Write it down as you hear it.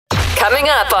Coming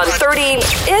up on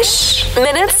 30-ish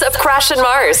minutes of Crash and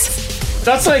Mars.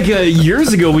 That's like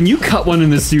years ago when you cut one in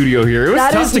the studio here. It was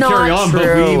That tough is to carry not on,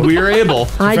 true. but we were able.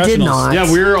 I did not.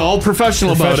 Yeah, we were all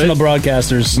professional about it. Professional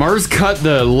broadcasters. Mars cut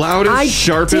the loudest, I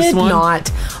sharpest did one.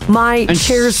 not. My And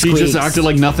chair she squeaks. just acted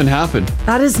like nothing happened.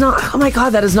 That is not. Oh my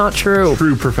god, that is not true.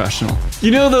 True professional.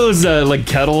 You know those like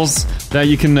kettles that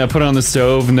you can put on the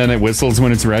stove and then it whistles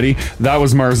when it's ready? That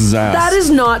was Mars's ass. That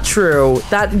is not true.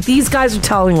 That these guys are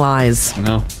telling lies.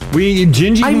 No.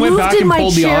 Gingy I went moved back in and my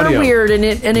pulled the chair audio. weird, and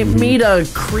it made a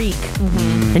creak,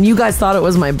 and you guys thought it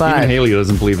was my butt. Even Haley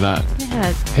doesn't believe that.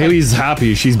 Yeah. Haley's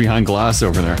happy she's behind glass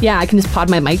over there. Yeah, I can just pod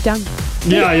my mic down.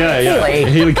 Yeah.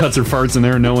 Haley. Haley cuts her farts in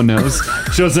there and no one knows.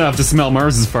 She doesn't have to smell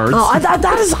Mars's farts. Oh,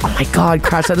 that is. Oh my god,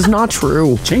 Crash, that is not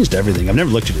true. Changed everything. I've never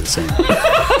looked at you the same.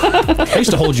 I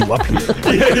used to hold you up here.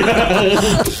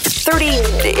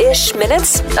 30-ish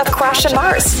minutes of Crash and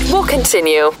Mars. We'll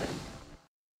continue.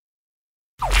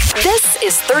 This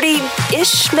is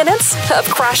 30-ish minutes of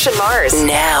Crash and Mars.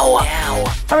 Now.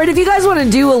 All right, if you guys want to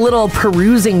do a little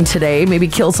perusing today, maybe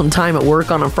kill some time at work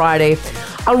on a Friday.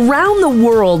 Around the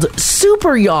world,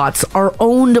 super yachts are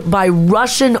owned by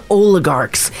Russian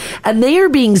oligarchs, and they are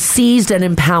being seized and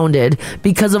impounded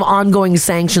because of ongoing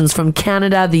sanctions from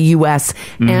Canada, the US,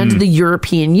 and the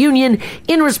European Union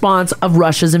in response of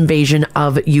Russia's invasion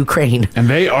of Ukraine. And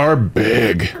they are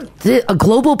big. A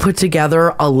Global put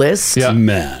together a list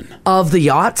Man. of the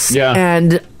yachts, Yeah.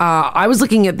 and I was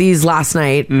looking at these last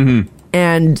night,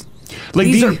 and Like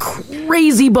these are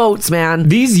crazy boats, man.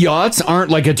 These yachts aren't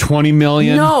like a 20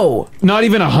 million. No. Not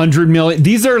even 100 million.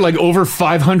 These are like over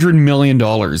 $500 million.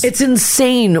 It's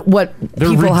insane what They're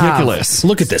people ridiculous.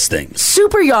 Look at this thing.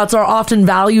 Super yachts are often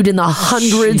valued in the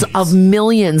hundreds of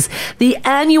millions. The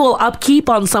annual upkeep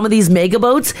on some of these mega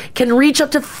boats can reach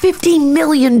up to $50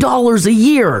 million a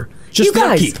year. Just you the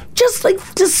guys, upkeep. just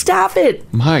like to staff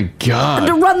it My God. and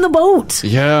to run the boat.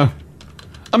 Yeah.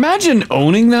 Imagine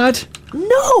owning that.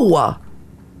 No.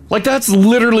 Like that's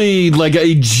literally like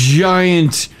a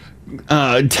giant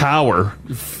tower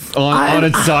on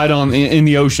its side in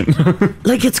the ocean.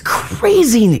 Like it's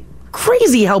crazy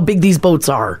how big these boats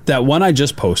are. That one I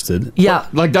just posted. Yeah.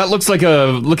 Like that looks like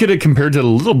look at it compared to the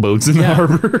little boats in the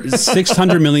harbor.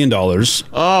 $600 million.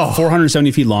 Oh.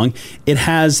 470 feet long. It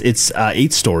has, it's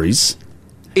 8 stories.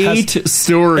 8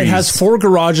 stories. It has 4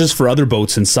 garages for other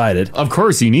boats inside it. Of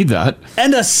course, you need that.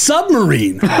 And a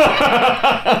submarine.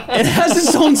 It has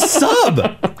its own sub.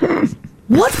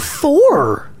 What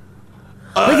for?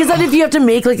 Like, is that if you have to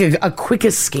make like a quick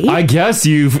escape? I guess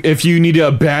if you need to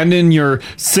abandon your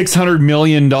 $600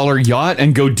 million yacht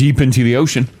and go deep into the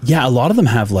ocean. Yeah, a lot of them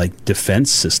have like defense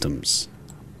systems.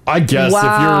 I guess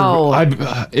Wow.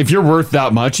 if you're worth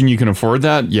that much and you can afford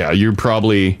that, yeah, you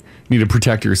probably need to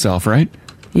protect yourself, right?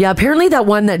 Yeah, apparently that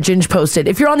one that Ginge posted.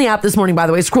 If you're on the app this morning, by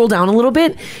the way, scroll down a little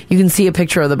bit. You can see a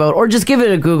picture of the boat, or just give it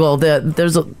a Google.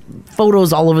 There's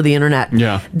photos all over the internet.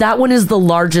 Yeah. That one is the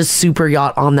largest super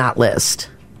yacht on that list.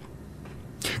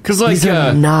 Because like These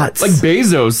are nuts. like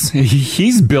Bezos,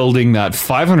 he's building that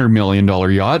 $500 million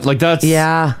yacht. Like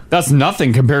that's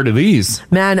nothing compared to these.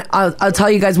 Man, I'll tell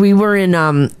you guys, we were in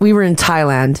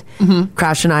Thailand,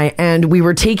 Crash and I, and we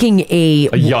were taking a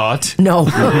yacht. No,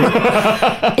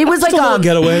 it was like Just a little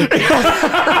getaway.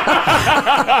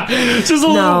 Just a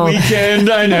little weekend.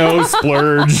 I know,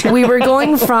 splurge. We were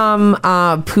going from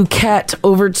Phuket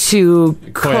over to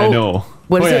Koh Noi.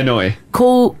 What is it?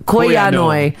 Koh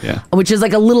Noi, Yeah. which is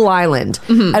like a little island.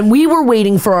 And we were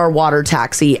waiting for our water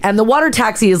taxi. And the water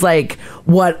taxi is like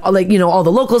what, like, you know, all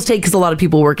the locals take, because a lot of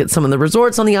people work at some of the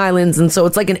resorts on the islands. And so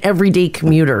it's like an everyday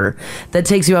commuter that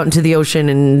takes you out into the ocean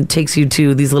and takes you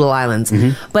to these little islands.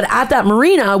 But at that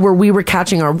marina where we were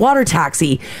catching our water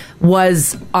taxi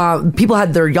was people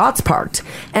had their yachts parked.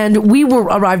 And we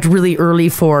arrived really early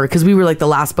because we were like the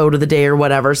last boat of the day or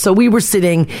whatever. So we were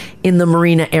sitting in the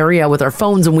marina area with our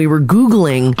phones and we were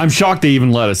Googling. I'm shocked they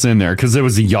even let us in there because it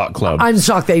was a yacht club. I'm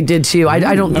shocked they did too. I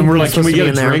don't think and we're we're like, can we supposed to get be a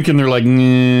in there. drink? And they're like,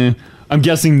 nah. I'm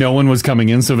guessing no one was coming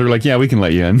in, so they're like, yeah, we can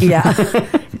let you in. Yeah.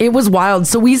 It was wild.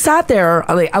 So we sat there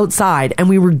like outside and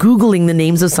we were Googling the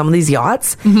names of some of these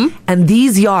yachts. And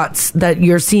these yachts that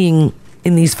you're seeing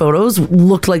in these photos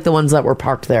looked like the ones that were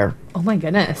parked there. Oh my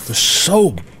goodness.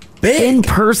 So big. In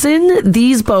person,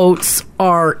 these boats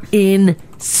are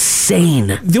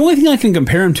insane. The only thing I can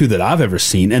compare them to that I've ever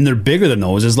seen, and they're bigger than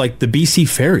those, is like the BC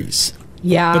ferries.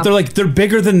 Yeah. But they're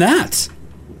bigger than that.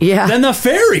 Yeah. Than the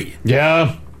ferry.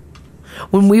 Yeah.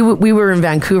 When we were in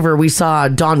Vancouver, we saw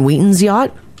Don Wheaton's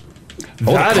yacht.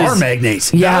 Oh, That the car is-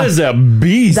 magnate. Yeah. That is a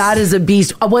beast. That is a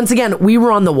beast. Once again, we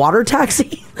were on the water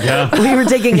taxi. Yeah. We were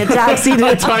taking a taxi to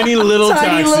A tiny little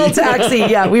tiny taxi. little taxi.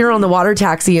 Yeah, we were on the water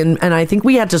taxi, and I think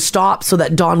we had to stop so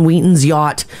that Don Wheaton's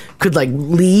yacht could like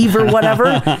leave or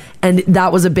whatever. And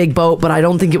that was a big boat, but I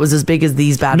don't think it was as big as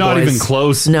these bad Not boys. even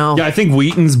close. No. Yeah, I think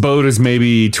Wheaton's boat is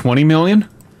maybe 20 million.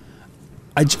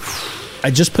 I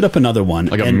just put up another one.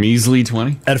 Like a and measly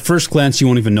 20. at first glance, you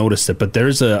won't even notice it, but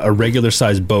there's a regular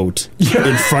sized boat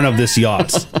in front of this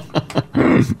yacht.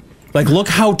 Like, look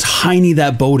how tiny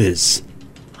that boat is.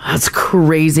 That's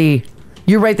crazy.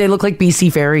 You're right. They look like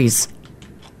BC ferries.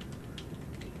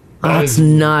 That's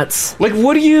nuts. Like,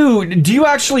 what do you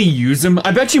actually use them?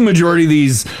 I bet you majority of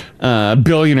these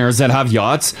billionaires that have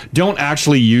yachts don't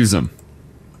actually use them.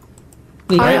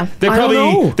 Yeah. They I don't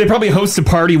know. probably host a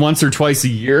party once or twice a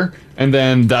year, and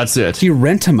then that's it. Do you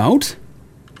rent them out?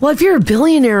 Well, if you're a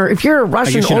billionaire, if you're a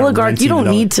Russian guess you're not oligarch, you don't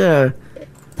renting it need to.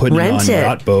 Putting Rent it on it.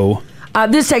 yacht bow.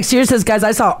 This text here says, guys,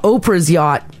 I saw Oprah's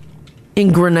yacht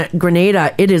in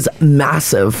Grenada. It is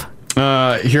massive.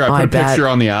 Here, I put I a bet. picture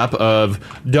on the app of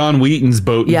Don Wheaton's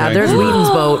boat. in Yeah, there's Vancouver. Wheaton's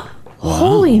boat.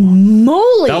 Holy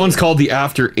moly. That one's called the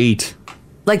After 8.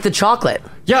 Like the chocolate.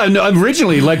 Yeah, no,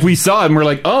 originally, like we saw it and we're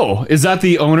like, oh, is that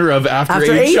the owner of After,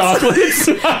 After 8 Eight? chocolates?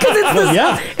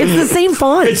 It's the same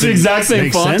font. It's the exact same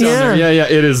Makes font sense. on there. Yeah.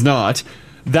 Yeah, it is not.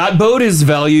 That boat is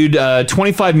valued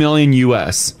 25 million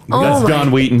US. Oh That's my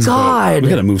Don Wheaton's God. We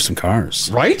got to move some cars.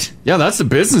 boat. Right? Yeah, that's the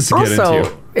business to get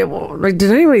Also, into. like,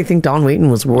 did anybody think Don Wheaton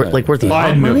was worth the I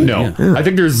yacht no, money? no. I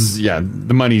think there's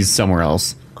the money's somewhere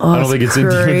else. Oh, I don't think it's in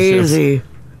dealerships. crazy.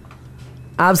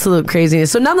 Absolute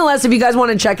craziness. So nonetheless, if you guys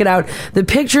want to check it out, the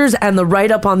pictures and the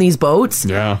write-up on these boats,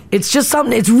 Yeah. it's just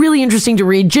something, it's really interesting to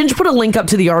read. Ginge put a link up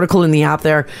to the article in the app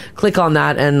there. Click on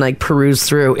that and like peruse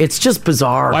through. It's just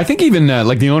bizarre. I think even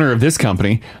like the owner of this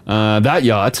company, that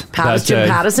yacht, Jim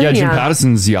Pattison? yeah, Jim Yeah.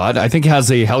 Pattison's yacht, I think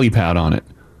has a helipad on it.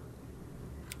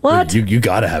 What? You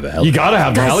got to have a helipad. You got to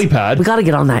have Guys, the helipad. We got to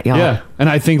get on that yacht. Yeah, and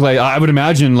I think like I would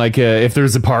imagine like if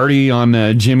there's a party on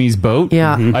Jimmy's boat,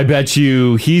 Yeah. Mhm. I bet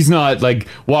you he's not like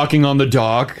walking on the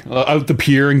dock out the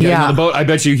pier and getting Yeah. on the boat. I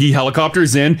bet you he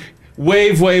helicopters in,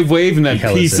 wave, and then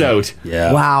Hellas peace in. out.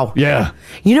 Yeah. Wow. Yeah,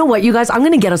 You know what, you guys? I'm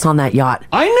going to get us on that yacht.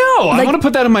 I know. I Like- want to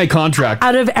put that in my contract.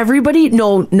 Out of everybody,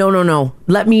 no.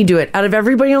 Let me do it. Out of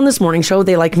everybody on this morning show,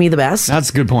 they like me the best. That's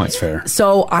a good point. Fair.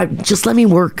 So I just let me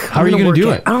work. How are you gonna do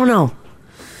it? I don't know.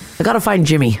 I gotta find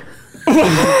Jimmy.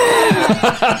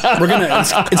 We're gonna.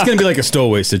 It's gonna be like a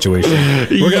stowaway situation.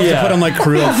 We're gonna have to put on like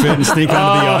crew outfit and sneak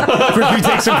onto the yacht. Quickly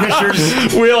take some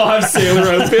pictures. We all have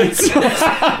sailor outfits.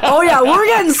 Oh yeah, we're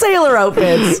getting sailor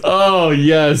outfits Oh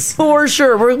yes. for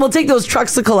sure. We'll take those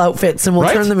truxicle outfits and we'll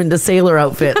Right? turn them into sailor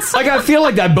outfits. Like I feel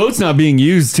like that boat's not being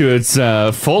used to its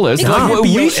fullest. Like, Like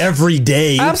we be out sh- every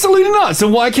day. Absolutely not. So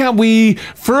why can't we,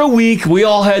 for a week, we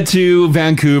all head to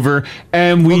Vancouver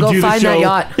and we We'll go do the find show. that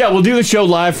yacht. Yeah, we'll do the show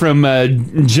live from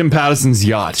Jim Pattison's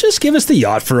yacht. Just give us the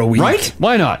yacht for a week. Right?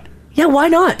 Why not? Yeah, why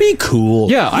not? Be cool.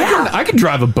 Yeah, I can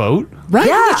drive a boat. Right?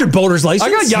 Yeah. You got your boater's license.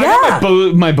 I got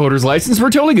Yeah. my boater's license. We're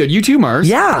totally good. You too, Mars.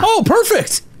 Yeah. Oh,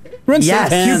 perfect. We're in Yes.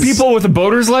 safe You hands. people with a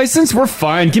boater's license, we're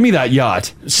fine. Give me that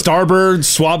yacht. Starboard,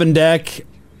 swab and deck.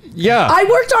 Yeah. I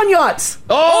worked on yachts.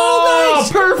 oh,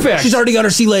 nice. perfect. She's already got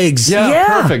her sea legs. yeah,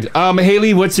 Yeah. perfect.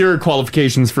 Haley, what's your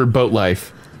qualifications for boat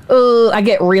life? I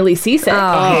get really seasick.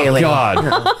 Oh, Haley.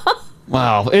 God.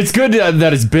 Wow. It's good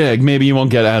that it's big. Maybe you won't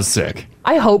get as sick.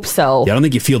 I hope so. Yeah, I don't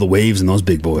think you feel the waves in those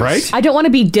big boys. Right? I don't want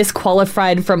to be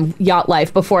disqualified from yacht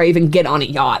life before I even get on a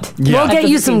yacht. Yeah. We'll That get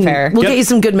you doesn't some. seem fair. We'll Yep. get you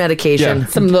some good medication. Yeah.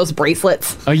 Some of those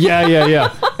bracelets.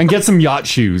 Yeah. And get some yacht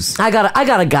shoes. I got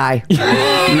a guy.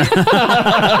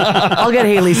 I'll get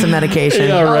Haley some medication.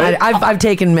 Yeah, right. I've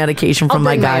taken medication from I'll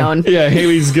my bring guy. my own. Yeah,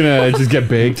 Haley's gonna just get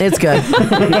baked. It's good.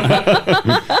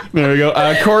 There we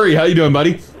go. Corey, how you doing,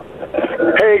 buddy?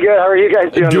 Hey, good. How are you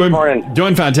guys doing this morning?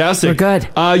 Doing fantastic. We're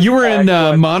good. You were in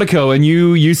Monaco and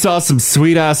you saw some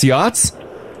sweet ass yachts.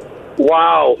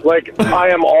 Wow. Like, I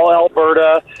am all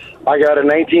Alberta. I got a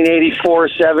 1984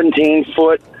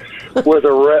 17-foot with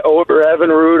a Rev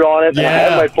and Root on it. And I Yeah.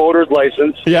 had my boater's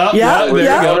license. Yeah, Yeah, there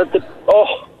yeah. you Down go. at the,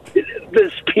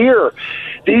 this pier.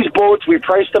 These boats, we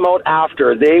priced them out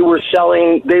after. They would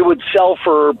sell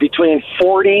for between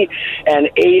 40 and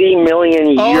 80 million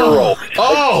euro.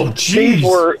 Oh, These jeez.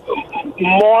 were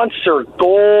monster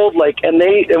gold,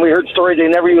 and we heard stories they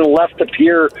never even left the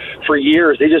pier for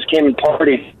years. They just came and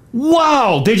partied.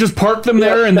 Wow, they just parked them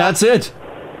there and that's it.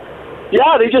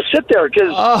 Yeah, they just sit there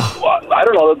because I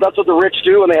don't know. That's what the rich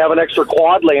do when they have an extra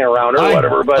quad laying around or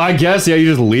whatever. But I guess, yeah, you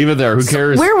just leave it there. Who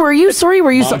cares? Where were you? Sorry,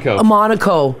 were you Monaco.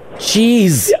 Monaco?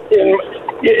 Jeez.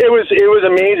 It was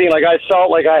amazing. Like, I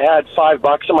felt like I had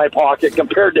 $5 in my pocket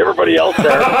compared to everybody else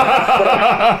there.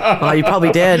 Oh, you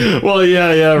probably did. Well,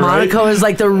 yeah, Monaco is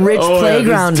like the rich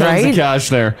playground, there's tons right? of cash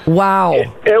there. Wow.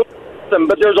 It was awesome,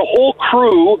 but there's a whole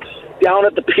crew down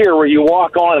at the pier where you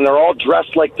walk on, and they're all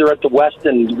dressed like they're at the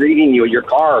Westin greeting you at your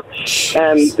car.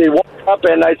 And they walk up,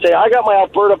 and I say, I got my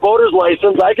Alberta voter's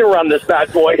license. I can run this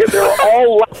bad boy. And they're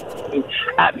all laughing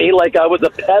at me like I was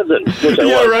a peasant. Which I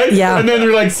was. Right? Yeah. And then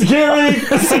they're like, security!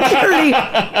 Security.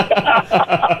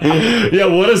 Yeah,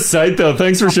 what a sight, though.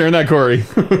 Thanks for sharing that, Corey.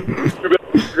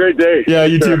 Great day. Yeah,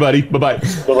 you too, buddy. Bye-bye.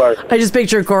 Bye-bye. I just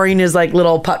picture Corey in his like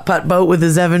little putt-putt boat with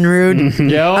his Evan Rude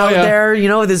Yeah, out there, you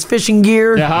know, with his fishing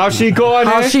gear. Yeah, how's she going,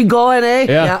 How's eh? she going, eh?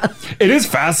 Yeah. It is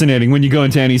fascinating when you go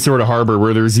into any sort of harbor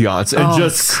where there's yachts and Oh,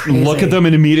 just crazy. look at them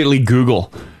and immediately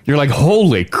Google. You're like,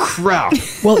 holy crap.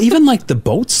 Well, even like the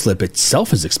boat slip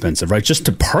itself is expensive, right? Just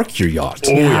to park your yacht.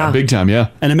 Oh, yeah, big time, yeah.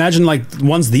 And imagine like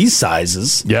ones these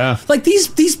sizes. Yeah. Like these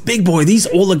big boy, these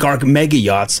oligarch mega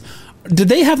yachts, do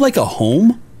they have like a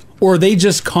home? Or are they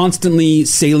just constantly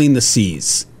sailing the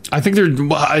seas? I think they're...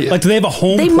 Like, do they have a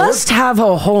home They port? must have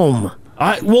a home.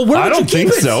 Well, where I would you don't keep think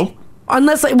it? so.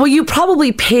 Unless, like, well, you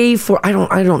probably pay for. I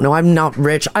don't know. I'm not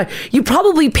rich. You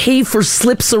probably pay for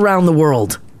slips around the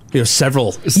world. You have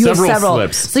several. You have Several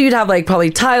slips. So you'd have like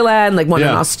probably Thailand, like one in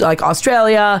Yeah. like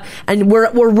Australia, and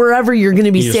wherever you're going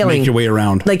to be You just sailing. make your way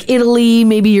around. Like Italy,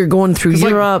 maybe you're going through It's like,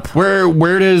 Europe.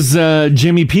 where does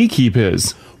Jimmy P keep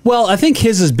his? Well, I think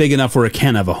his is big enough where it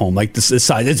can have a home. Like this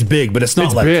size, it's big, but it's not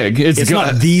It's like big. It's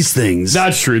got- not these things.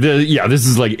 That's true. This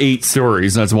is like 8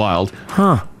 stories. That's wild.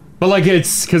 Huh. But like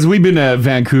it's because we've been to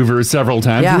Vancouver several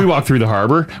times. Yeah. We walked through the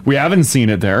harbor. We haven't seen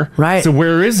it there. Right. So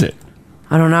where is it?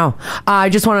 I don't know. I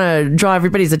just want to draw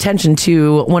everybody's attention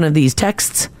to one of these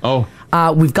texts. Oh.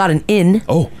 We've got an in.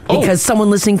 Because someone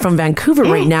listening from Vancouver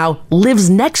right now lives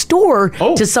next door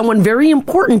to someone very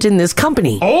important in this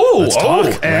company. Let's talk.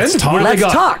 And Let's what do they Let's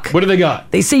got? talk. What do they got?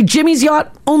 They say Jimmy's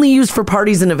yacht only used for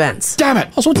parties and events. Damn it.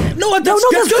 No, that's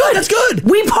good. That's good.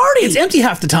 We party. It's empty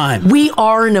half the time. We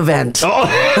are an event. We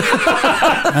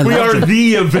are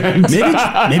the event.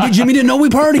 Maybe Jimmy didn't know we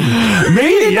party.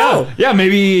 Maybe, yeah.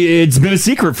 Maybe it's been a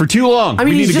secret for too long. I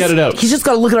mean, we need he's to get just- it out. He's just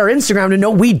got to look at our Instagram to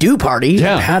know we do party.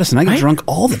 Yeah. Patterson, I get drunk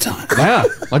all the time. Yeah,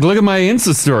 like look at my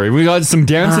Insta story. We got some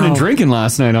dancing and Wow. drinking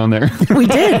last night on there. We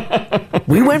did.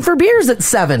 We went for beers at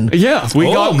 7. Yeah, we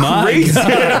got crazy.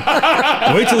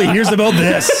 Wait till he hears about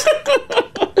this.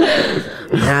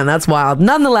 Man, that's wild.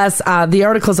 Nonetheless, the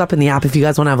article's up in the app if you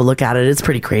guys want to have a look at it. It's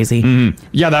pretty crazy.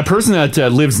 Yeah, that person that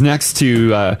lives next to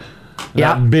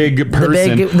that big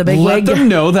person, the big let wig. them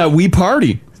know that we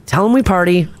party. Tell them we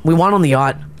party. We want on the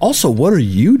yacht. Also, what are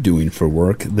you doing for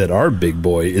work that our big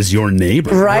boy is your neighbor?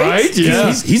 Right?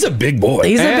 Yeah. He's a big boy.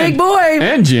 He's a big boy.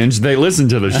 And Ginge, they listen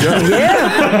to the show.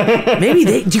 Yeah. Maybe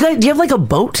they. Do you have like a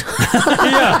boat?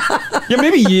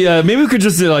 Yeah, maybe we could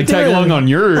just like tag Yeah. along on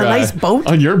your A nice boat.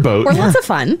 On your boat. We're lots of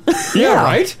fun. Yeah,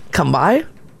 right? Come by.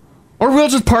 Or we'll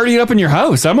just party it up in your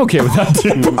house. I'm okay with that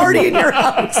too. Party in your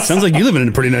house. Sounds like you live in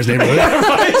a pretty nice neighborhood.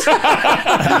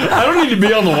 I don't need to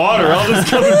be on the water. I'll just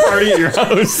come and party at your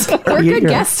house. We're good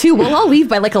guests too. We'll all leave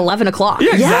by like 11 o'clock.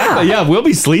 Yeah, exactly. Yeah, we'll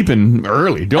be sleeping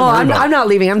early. Don't worry about I'm it. not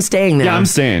leaving. I'm staying there. Yeah, I'm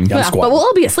staying. Yeah, but we'll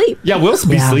all be asleep. Yeah, we'll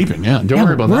be Yeah. sleeping. Yeah, don't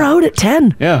worry about We're that. out at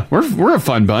 10. Yeah, we're a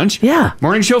fun bunch. Yeah.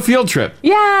 Morning show field trip.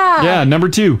 Yeah. Yeah, number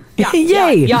 2.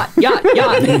 Yay. Yacht.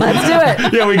 Let's do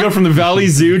it. Yeah, we go from the Valley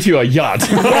Zoo to a yacht.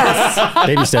 Yes.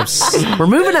 Baby steps. We're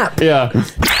moving up. Yeah.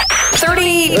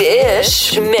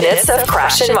 30-ish minutes of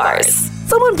Crash and Mars.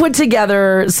 Someone put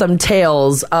together some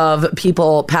tales of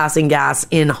people passing gas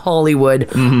in Hollywood,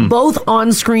 both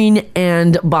on screen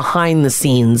and behind the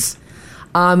scenes.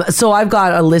 So I've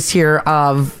got a list here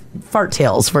of fart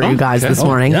tales for you guys this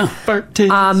morning.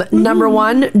 Number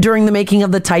 1, during the making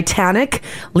of the Titanic,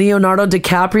 Leonardo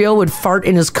DiCaprio would fart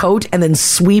in his coat and then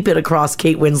sweep it across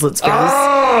Kate Winslet's face.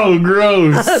 Oh,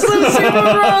 gross. That's super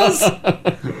gross.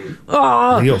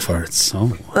 Oh, Leo farts.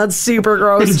 Oh. that's super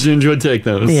gross. Ginger would take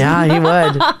those. Yeah, he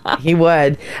would. He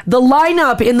would. The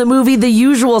lineup in the movie The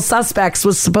Usual Suspects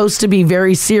was supposed to be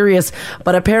very serious,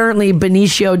 but apparently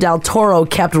Benicio del Toro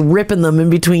kept ripping them in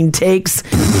between takes,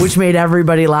 which made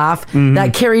everybody laugh.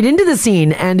 That carried into the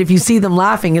scene, and if you see them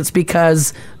laughing, it's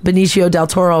because Benicio del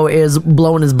Toro is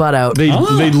blowing his butt out. They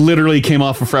literally came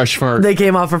off a fresh fart. They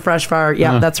came off a fresh fire.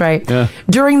 Yeah, that's right. Yeah.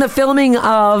 During the filming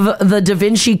of The Da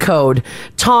Vinci Code,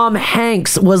 Tom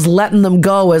Hanks was letting them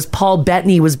go as Paul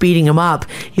Bettany was beating him up.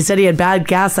 He said he had bad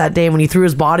gas that day when he threw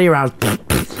his body around.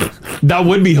 That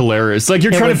would be hilarious. Like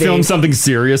you're It trying to would film be. something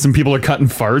serious and people are cutting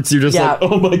farts. You're just Yeah. like,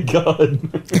 oh my God.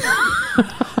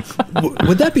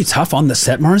 Would that be tough on the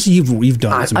set, Marcy? You've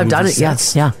done it. I've done it.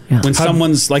 Yes. Yeah. When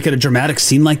someone's like at a dramatic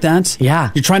scene like that,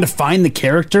 yeah, you're trying to find the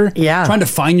character, yeah, trying to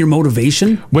find your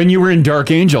motivation. When you were in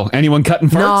Dark Angel, anyone cutting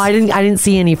farts? No, I didn't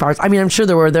see any farts. I mean, I'm sure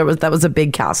that was a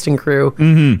big casting crew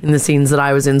in the scenes that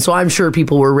I was in, so I'm sure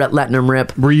people were letting them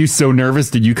rip. Were you so nervous?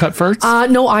 Did you cut farts?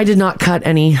 No, I did not cut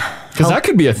any. Because that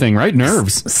could be a thing, right?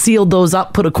 Nerves. Sealed those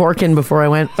up, put a cork in before I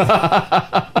went.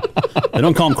 They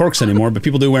don't call them corks anymore, but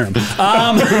people do wear them.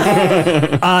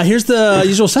 Here's the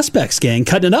Usual Suspects gang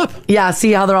cutting it up. Yeah,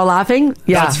 see how they're all laughing?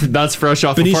 Yeah. That's fresh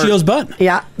off Benicio's a fart. butt.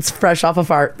 Yeah, it's fresh off a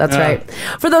fart. That's right.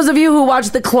 For those of you who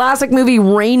watched the classic movie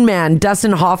Rain Man,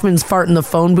 Dustin Hoffman's fart in the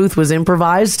phone booth was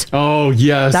improvised. Oh,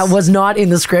 yes. That was not in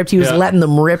the script. He was letting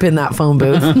them rip in that phone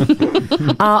booth.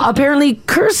 Apparently,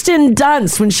 Kirsten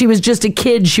Dunst, when she was just a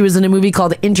kid, she was in a movie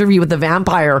called Interview with the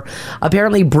Vampire.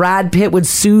 Apparently, Brad Pitt would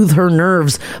soothe her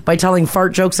nerves by telling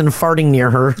fart jokes and farting near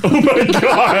her. Oh my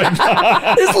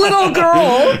God. This little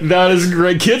girl. That is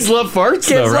great. Kids love farts,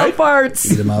 though, right? Kids love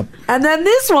farts. Eat them up. And then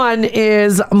this one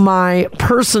is my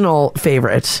personal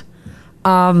favorite.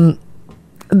 The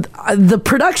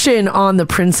production on The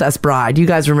Princess Bride, you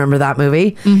guys remember that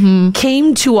movie?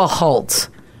 Came to a halt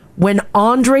when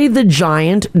Andre the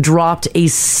Giant dropped a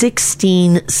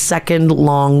 16-second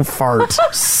long fart.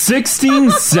 16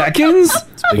 seconds?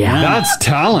 Yeah. That's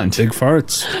talent. Big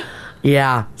farts.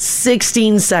 Yeah,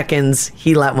 16 seconds,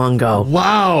 he let one go.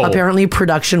 Wow. Apparently,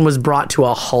 production was brought to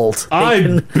a halt.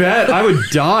 I bet I would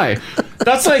die.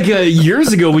 That's like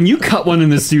years ago when you cut one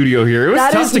in the studio here. It was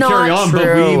That tough is to carry not on,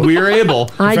 true. but we were able.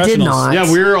 I did not.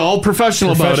 Yeah, we were all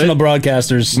professional about it. Professional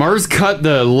broadcasters. Mars cut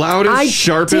the loudest, I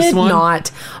sharpest did one. not.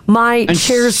 My And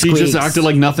chair she squeaks. just acted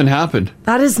like nothing happened.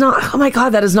 That is not. Oh my God,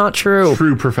 that is not true.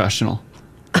 True professional.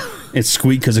 It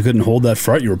squeaked because it couldn't hold that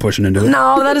fart you were pushing into it.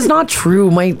 No, that is not true.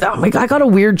 I got a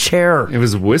weird chair. It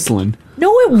was whistling.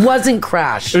 No, it wasn't,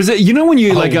 Crash. Is it? You know when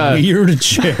you like a weird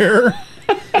chair?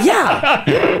 Yeah.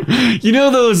 You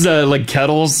know those like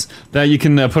kettles that you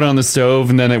can put on the stove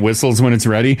and then it whistles when it's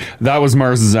ready? That was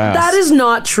Mars's ass. That is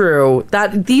not true.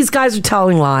 That these guys are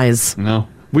telling lies. No.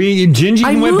 Gingy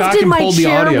I went moved back in and my pulled the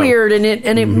chair audio. weird, and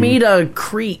it made a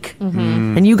creak,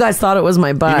 and you guys thought it was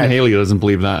my butt. Even Haley doesn't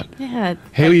believe that. Yeah.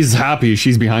 Haley's happy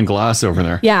she's behind glass over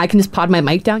there. Yeah, I can just pod my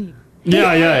mic down.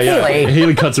 Yeah. Haley.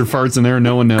 Haley cuts her farts in there and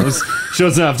no one knows. She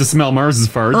doesn't have to smell Mars's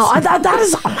farts. Oh, that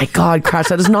is. Oh my God, Crash,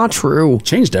 that is not true.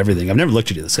 Changed everything. I've never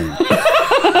looked at you the same.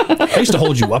 I used to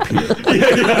hold you up here.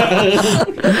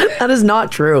 That is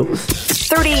not true.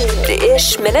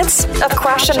 30-ish minutes of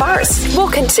Crash and Mars.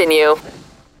 We'll continue.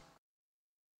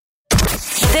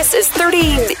 This is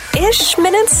 30-ish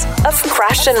minutes of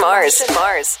Crash and Mars.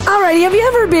 Alrighty, have you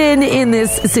ever been in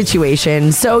this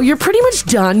situation? So you're pretty much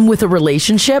done with a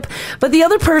relationship, but the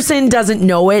other person doesn't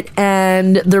know it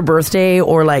and their birthday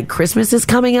or like Christmas is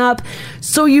coming up.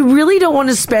 So you really don't want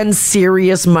to spend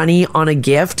serious money on a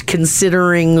gift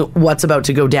considering what's about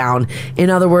to go down. In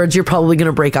other words, you're probably going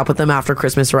to break up with them after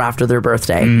Christmas or after their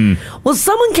birthday. Well,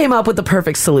 someone came up with the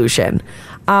perfect solution.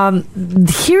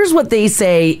 Here's what they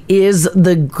say is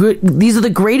these are the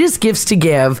greatest gifts to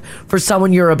give for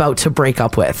someone you're about to break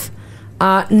up with.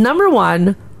 Number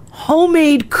one,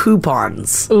 homemade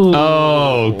coupons.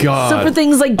 Oh God! So for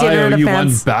things like dinner at a one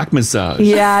fancy back massage.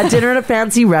 Yeah, dinner at a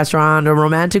fancy restaurant, a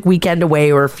romantic weekend away,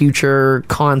 or a future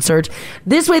concert.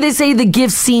 This way, they say the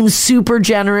gift seems super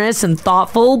generous and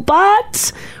thoughtful,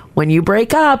 but when you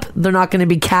break up, they're not going to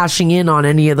be cashing in on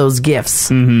any of those gifts.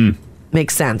 Mm-hmm.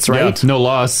 Makes sense, right? Yeah, no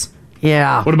loss.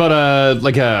 Yeah. What about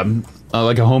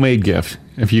a homemade gift?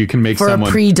 If you can make For someone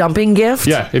a pre-dumping gift?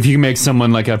 Yeah, if you can make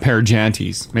someone like a pair of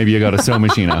Janties. Maybe you got a sewing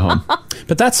machine at home.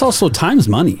 But that's also time's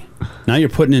money. Now you're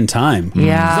putting in time.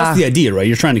 Yeah. That's the idea, right?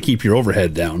 You're trying to keep your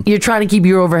overhead down. You're trying to keep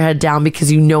your overhead down because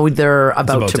you know they're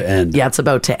about to end. Yeah, it's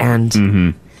about to end.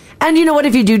 Mm-hmm. And you know what?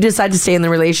 If you do decide to stay in the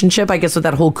relationship, I guess with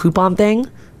that whole coupon thing,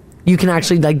 you can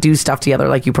actually like do stuff together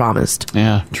like you promised.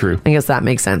 Yeah, true. I guess that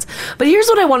makes sense. But here's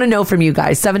what I want to know from you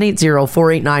guys.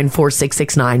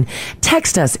 780-489-4669.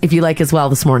 Text us if you like as well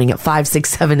this morning at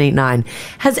 56789.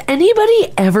 Has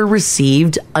anybody ever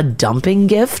received a dumping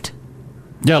gift?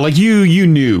 Yeah, like you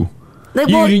knew. Like,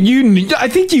 well, I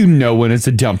think you know when it's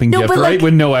a dumping gift, but right? like-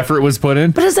 When no effort was put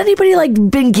in. but has anybody like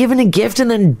been given a gift and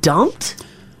then dumped?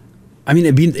 I mean,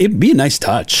 it'd be a nice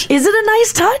touch. Is it a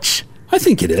nice touch? I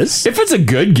think it is. If it's a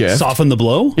good gift. Soften the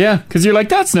blow. Yeah, because you're like,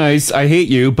 that's nice. I hate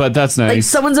you, but that's nice. Like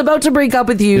someone's about to break up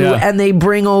with you Yeah. and they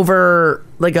bring over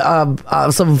like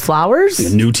some flowers?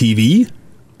 A new TV.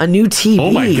 A new TV.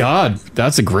 Oh my God,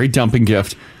 that's a great dumping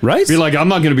gift. Right? Be like, I'm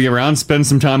not going to be around. Spend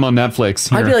some time on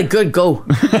Netflix. I'd be Here. like, good, go.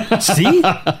 See?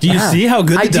 Do you see how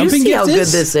good the I do dumping see gift how is? good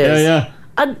this is. Yeah.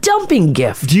 A dumping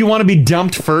gift. Do you want to be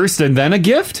dumped first and then a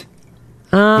gift?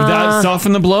 Would that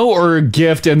soften the blow, or a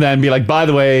gift and then be like, by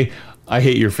the way, I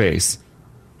hate your face?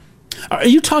 Are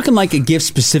you talking like a gift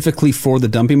specifically for the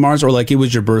dumping, Mars, or like it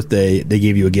was your birthday, they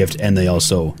gave you a gift and they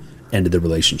also ended the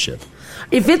relationship?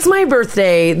 If it's my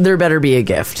birthday, there better be a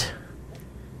gift.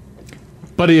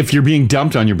 But if you're being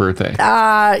dumped on your birthday,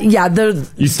 Yeah,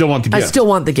 you still want the gift. I still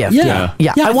want the gift. Yeah.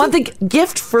 Yeah. I want the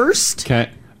gift first. Okay.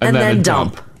 And then a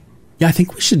dump. Yeah, I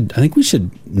think we should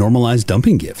normalize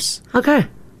dumping gifts. Okay.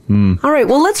 All right.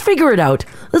 Well, let's figure it out.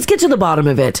 Let's get to the bottom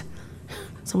of it.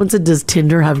 Someone said, "Does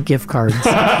Tinder have gift cards?" Here's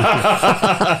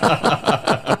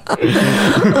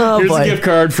a gift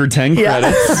card for 10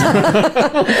 credits.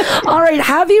 All right.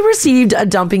 Have you received a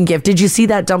dumping gift? Did you see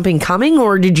that dumping coming,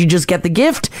 or did you just get the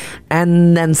gift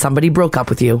and then somebody broke up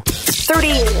with you?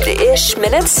 30-ish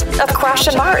minutes of Crash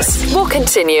and Mars. We'll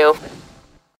continue.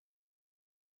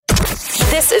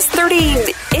 This is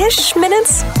 30-ish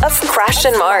minutes of Crash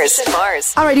and Mars.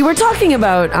 Alrighty, we're talking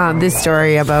about this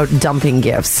story about dumping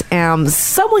gifts.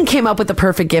 Someone came up with the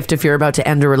perfect gift if you're about to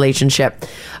end a relationship,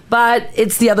 but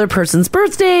it's the other person's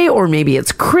birthday, or maybe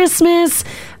it's Christmas.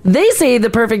 They say the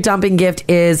perfect dumping gift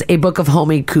is a book of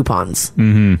homemade coupons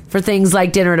for things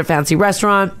like dinner at a fancy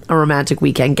restaurant, a romantic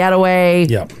weekend getaway.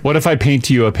 Yeah. What if I paint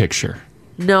you a picture?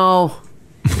 No.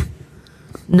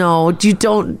 No, you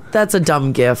don't. That's a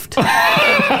dumb gift.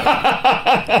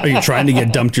 Are you trying to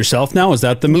get dumped yourself now? Is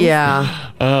that the move?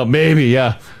 Yeah. Maybe,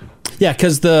 yeah. Yeah,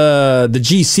 because the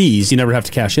GCs, you never have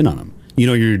to cash in on them. You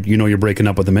know you're breaking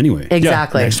up with them anyway.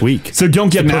 Exactly. Next week. So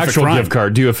don't get an perfect actual crime. gift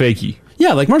card. Do a fakie.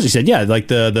 Yeah, like Marcy said, yeah, like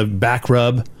the back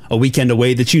rub, a weekend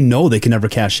away that you know they can never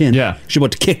cash in. Yeah. You're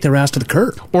about to kick their ass to the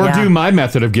curb. Or Yeah. do my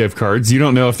method of gift cards. You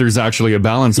don't know if there's actually a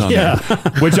balance on Yeah. there.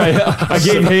 Which I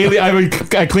gave Haley.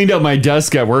 I cleaned out my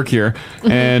desk at work here,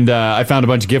 and I found a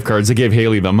bunch of gift cards. I gave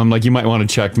Haley them. I'm like, you might want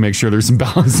to check to make sure there's some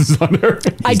balances on there.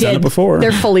 I done did it before.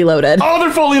 They're fully loaded. Oh,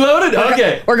 they're fully loaded?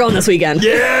 Okay. We're going this weekend.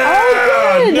 Yeah!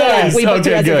 Oh, good. Nice. We booked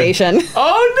a Okay, good. reservation.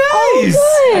 Oh, nice!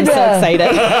 I'm so excited.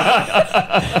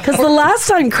 Because the last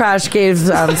time Crash gave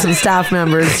some staff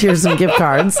members here's some gift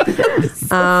cards,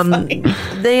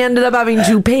 they ended up having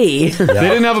to pay. They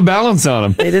didn't have a balance on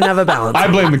them. They didn't have a balance. I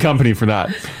blame the company for that.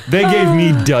 They gave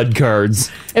me dud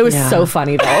cards. It was Yeah. so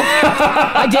funny though.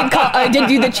 I did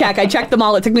do the check. I checked them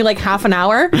all. It took me like half an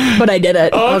hour, but I did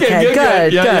it. Okay, Okay, good.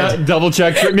 good, Yeah, good. yeah. Double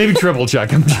check, maybe triple check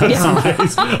them just in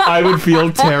case. I would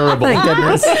feel terrible. Thank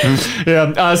goodness.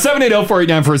 Yeah,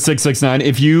 780-489-4669.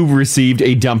 If you received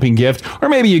a dumping gift, or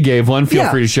maybe you gave one, feel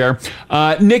Yeah. free to share.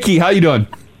 Nikki, how you doing?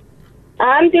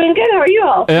 I'm doing good. How are you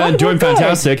all? Doing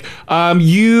fantastic.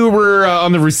 You were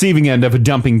on the receiving end of a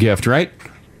dumping gift, right?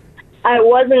 I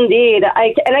was indeed.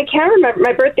 I can't remember.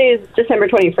 My birthday is December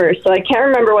 21st, so I can't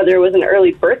remember whether it was an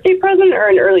early birthday present or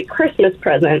an early Christmas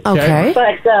present. Okay.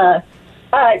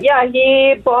 But yeah,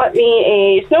 he bought me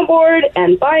a snowboard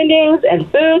and bindings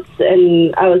and boots,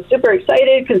 and I was super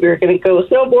excited because we were going to go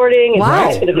snowboarding. And Wow.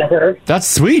 I could have never. That's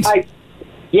sweet.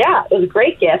 Yeah, it was a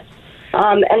great gift.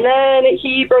 And then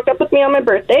he broke up with me on my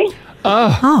birthday.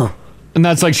 Oh. And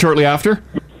that's like shortly after?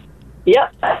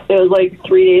 Yep, it was like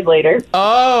 3 days later.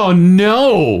 Oh,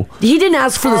 no. He didn't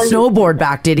ask for the snowboard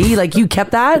back, did he? Like, you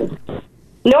kept that?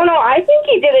 No, I think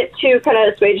he did it to kind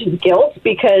of assuage his guilt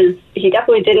because he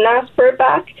definitely didn't ask for it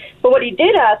back. But what he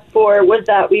did ask for was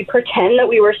that we pretend that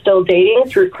we were still dating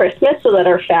through Christmas so that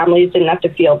our families didn't have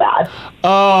to feel bad.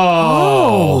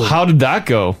 Oh. How did that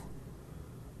go?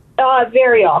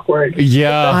 Very awkward.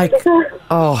 Yeah. His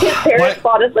parents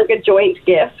bought us like a joint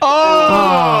gift.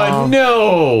 Oh,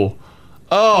 no.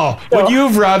 Oh, would you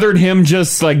have rathered him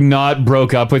just like not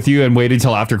broke up with you and waited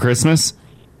till after Christmas?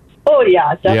 Oh,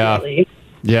 yeah, definitely.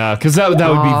 Yeah, because that would be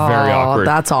very awkward.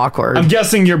 That's awkward. I'm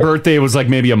guessing your birthday was like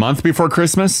maybe a month before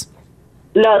Christmas?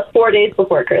 No, it's 4 days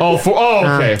before Christmas.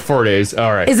 Okay, 4 days.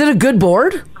 All right. Is it a good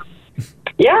board?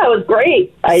 Yeah, it was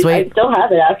great. I still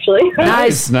have it, actually.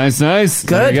 Nice. There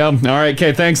Good. you go. All right,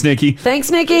 okay, thanks, Nikki.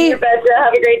 Thanks, Nikki. You betcha.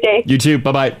 Have a great day. You too.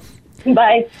 Bye-bye.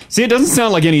 Bye. See, it doesn't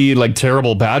sound like any like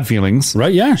terrible bad feelings.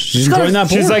 Right, yeah. She's enjoying that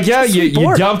board. She's like, yeah, you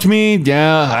board. dumped me.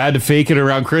 Yeah, I had to fake it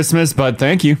around Christmas, but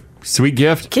thank you. Sweet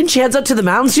gift. Can she heads up to the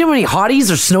mountains? Do you know how many hotties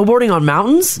are snowboarding on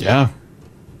mountains? Yeah.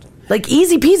 Like,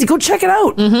 easy peasy. Go check it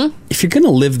out. Mm-hmm. If you're going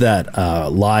to live that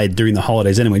lie during the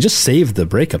holidays anyway, just save the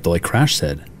breakup, though, like Crash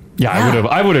said. Yeah,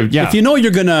 I would have, yeah. If you know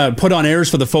you're going to put on airs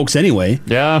for the folks anyway,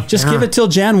 just give it till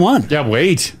Jan 1. Yeah,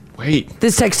 wait.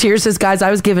 This text here says, guys,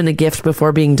 I was given a gift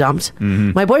before being dumped.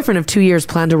 My boyfriend of 2 years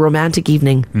planned a romantic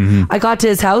evening. I got to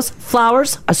his house,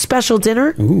 flowers, a special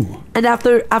dinner, and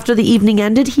after the evening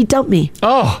ended, he dumped me.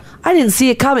 Oh. I didn't see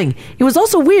it coming. It was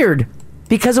also weird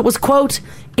because it was, quote,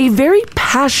 a very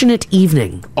passionate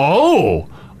evening. Oh,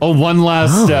 one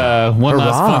last hurrah.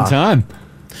 fun time.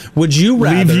 Would you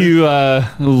rather leave you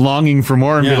longing for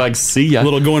more and be like, see ya? A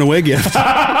little going away gift.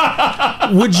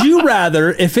 Would you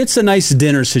rather, if it's a nice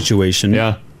dinner situation,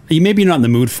 you maybe not in the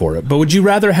mood for it, but would you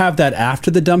rather have that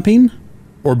after the dumping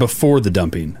or before the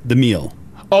dumping, the meal?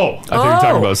 Oh, I think you're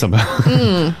talking about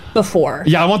something. Before.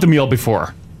 Yeah, I want the meal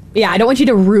before. Yeah, I don't want you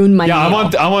to ruin my meal.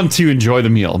 I want to enjoy the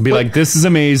meal. Be like, this is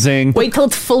amazing. Wait till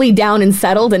it's fully down and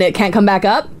settled and it can't come back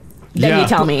up? Then you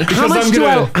tell me. How much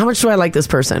do I like this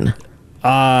person?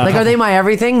 Like, are they my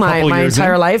everything, my years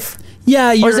entire in? life?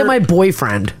 Yeah, or is it my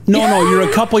boyfriend? No, you're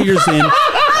a couple years in.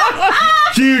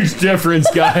 Huge difference,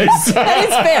 guys. That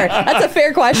is fair. That's a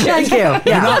fair question. Thank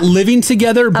you. You're not living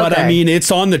together, but I mean,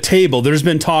 it's on the table. There's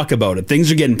been talk about it.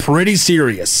 Things are getting pretty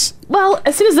serious. Well,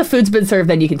 as soon as the food's been served,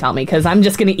 then you can tell me, because I'm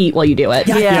just going to eat while you do it.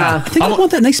 I think I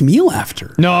want that nice meal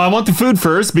after. No, I want the food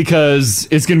first because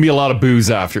it's going to be a lot of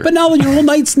booze after. But now your whole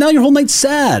night's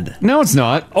sad. No, it's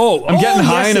not. I'm getting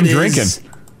high and I'm it drinking. is.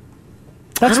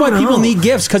 That's why people need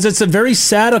gifts, because it's a very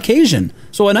sad occasion.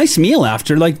 So a nice meal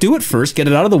after, like, do it first, get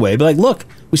it out of the way. Be like, look,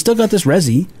 we still got this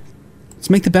resi.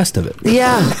 Let's make the best of it.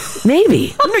 Yeah,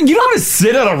 maybe. I mean, you don't want to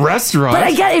sit at a restaurant. But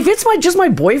I get if it's just my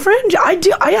boyfriend, I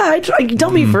do. I tell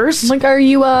me first. Like, are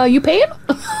you paying? Yeah.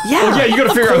 Well, yeah, you got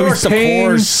to figure out who's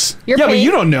paying. You're yeah, but paying?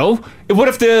 you don't know. What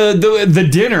if the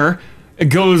dinner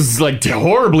goes like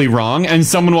horribly wrong and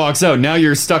someone walks out? Now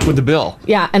you're stuck with the bill.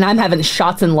 Yeah, and I'm having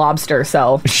shots and lobster,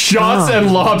 so. Shots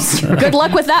and lobster. Good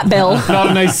luck with that, Bill. Not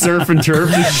a nice surf and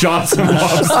turf, just shots and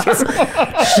lobster.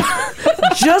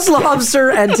 Just lobster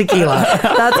and tequila.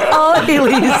 That's all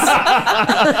Haley's.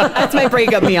 That's my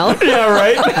breakup meal. Yeah,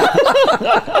 right?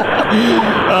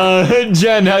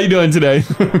 Jen, how you doing today?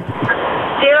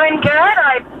 Doing good.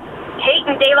 I'm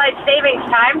hating daylight savings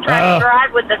time, trying to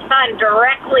drive with the sun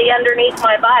directly underneath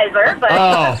my visor.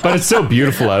 But it's so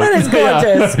beautiful out. That is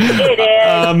gorgeous. It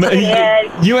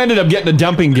is. You ended up getting a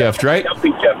dumping gift, right?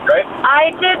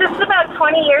 I did. This was about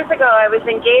 20 years ago. I was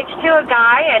engaged to a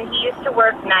guy, and he used to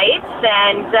work nights,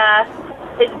 and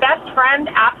his best friend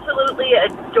absolutely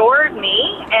adored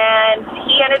me, and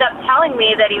he ended up telling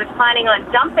me that he was planning on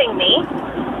dumping me,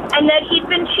 and that he'd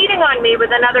been cheating on me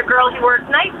with another girl he worked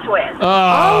nights with.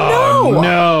 Oh,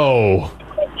 no.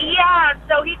 Yeah,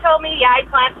 so he told me, he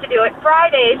plans to do it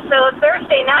Friday. So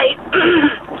Thursday night,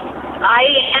 I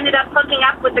ended up hooking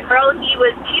up with the girl he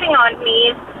was cheating on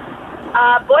me's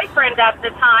boyfriend at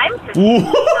the time.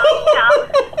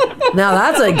 Now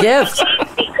that's a gift.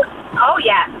 Oh,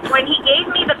 yeah. When he gave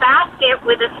me the basket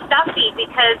with a stuffy,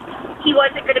 because he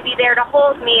wasn't going to be there to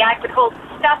hold me, I could hold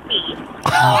the stuffy.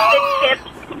 The chips,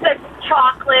 the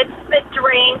chocolates, the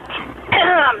drink.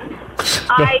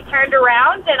 I turned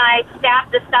around and I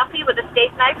stabbed the stuffy with a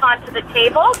steak knife onto the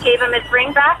table, gave him his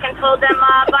ring back, and told him,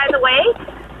 by the way,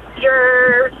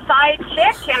 your side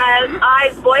chick and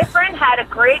I's boyfriend had a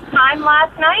great time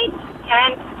last night,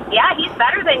 and yeah, he's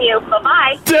better than you.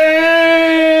 Bye-bye.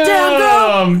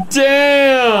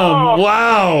 Damn!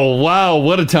 Wow,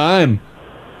 what a time.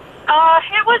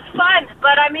 It was fun,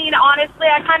 but I mean, honestly,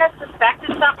 I kind of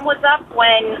suspected something was up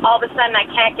when all of a sudden I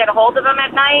can't get a hold of him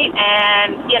at night,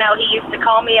 and, he used to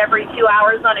call me every 2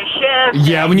 hours on his shift.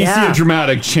 Yeah, when you see a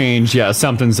dramatic change,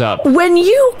 something's up. When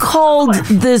you called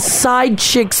the side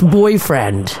chick's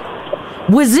boyfriend,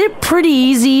 was it pretty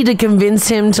easy to convince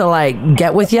him to,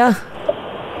 get with you? It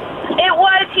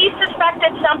was. He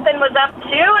suspected something was up,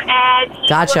 too, and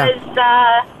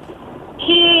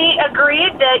he he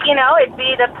agreed that, it'd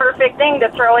be the perfect thing to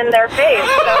throw in their face.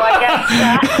 So I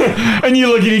guess. And you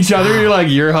look at each other, you're like,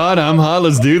 you're hot, I'm hot,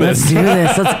 let's do this.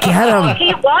 Let's get him.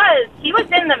 He was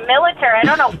in the military. I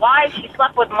don't know why she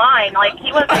slept with mine.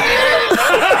 He wasn't. Her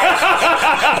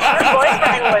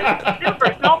boyfriend was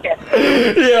super smoking.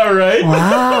 Yeah, right?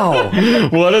 Wow.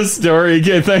 What a story.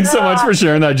 Okay, thanks so much for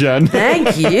sharing that, Jen.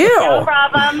 Thank you. No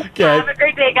problem. Okay. Have a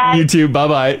great day, guys. You too.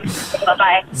 Bye-bye.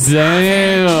 Bye-bye.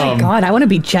 Damn. Oh my God, I want to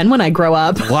be Jen when I grow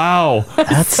up. Wow.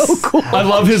 That's so cool. I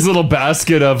love his little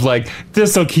basket of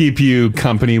this'll keep you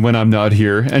company when I'm not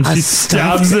here. And she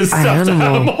stabs this stuffed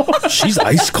animal. She's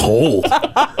ice cold.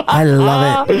 I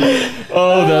love it.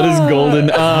 Oh, that is golden.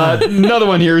 Another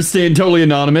one here, staying totally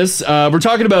anonymous. We're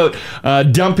talking about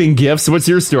dumping gifts. What's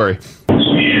your story?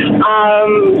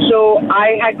 So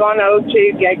I had gone out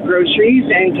to get groceries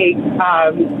and take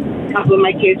a couple of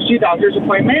my kids to doctor's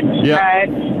appointments. Yeah.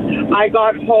 And I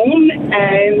got home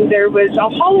and there was a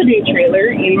holiday trailer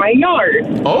in my yard.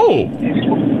 Oh.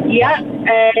 Yeah,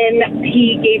 and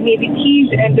he gave me the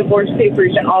keys and divorce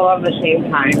papers and all at the same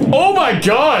time. Oh my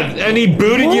God! And he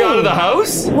booted you out of the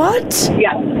house? What?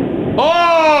 Yeah.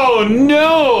 Oh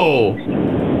no!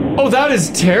 Oh, that is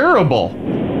terrible.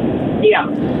 Yeah.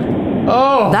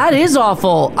 Oh, that is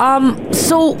awful.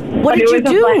 So what But did it you was a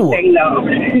do? blessing, though.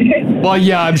 well,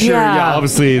 yeah, I'm sure. Yeah. Yeah,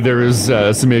 obviously there was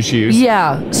some issues.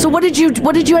 Yeah. So what did you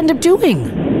end up doing?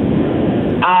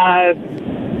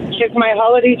 Took my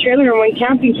holiday trailer and went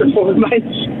camping for 4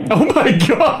 months. Oh my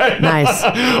god! Nice.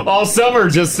 All summer,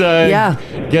 just Yeah.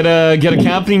 get a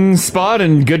camping spot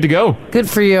and good to go. Good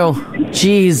for you.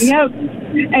 Jeez. Yep.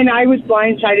 And I was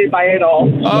blindsided by it all.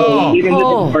 So Oh. even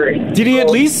Oh. the bird. Did he at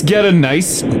least get a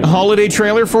nice holiday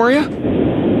trailer for you?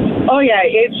 Oh yeah,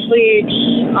 it sleeps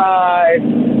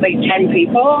like 10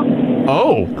 people.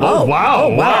 Oh wow.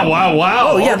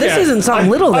 Wow. Oh, yeah, this Okay. isn't something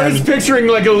little I then. was picturing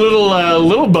like a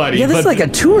little buddy. Yeah, this is but- like a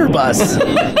tour bus.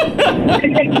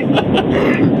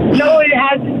 No, it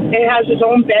has its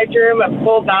own bedroom, a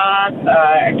full bath,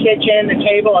 a kitchen, a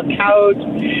table, a couch,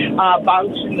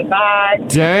 bunks in the back.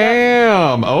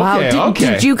 Damn. Okay. Wow.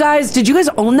 Did you guys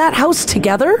own that house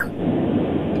together?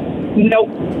 Nope.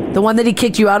 The one that he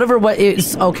kicked you out of, or what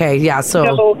is okay? Yeah. So.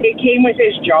 So it came with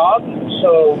his job.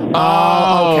 So.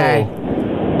 Oh, okay.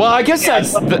 Well, I guess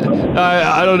that's.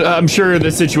 I'm sure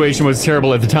the situation was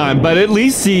terrible at the time, but at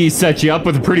least he set you up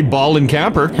with a pretty ballin'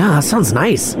 camper. Yeah, that sounds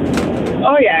nice.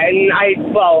 Oh yeah, and I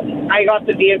got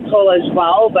the vehicle as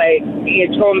well, but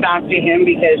it's going back to him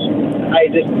because I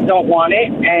just don't want it,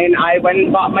 and I went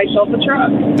and bought myself a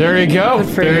truck. There you go. Good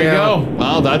for There you you. go.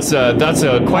 Wow, that's quite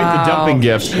the Wow. dumping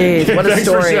gift. Jeez, what a Thanks for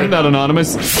story. sharing that,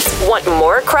 Anonymous. Want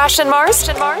more Crash and Mars?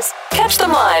 Catch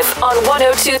them live on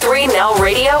 102.3 Now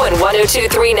Radio and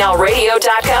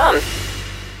 102.3nowradio.com.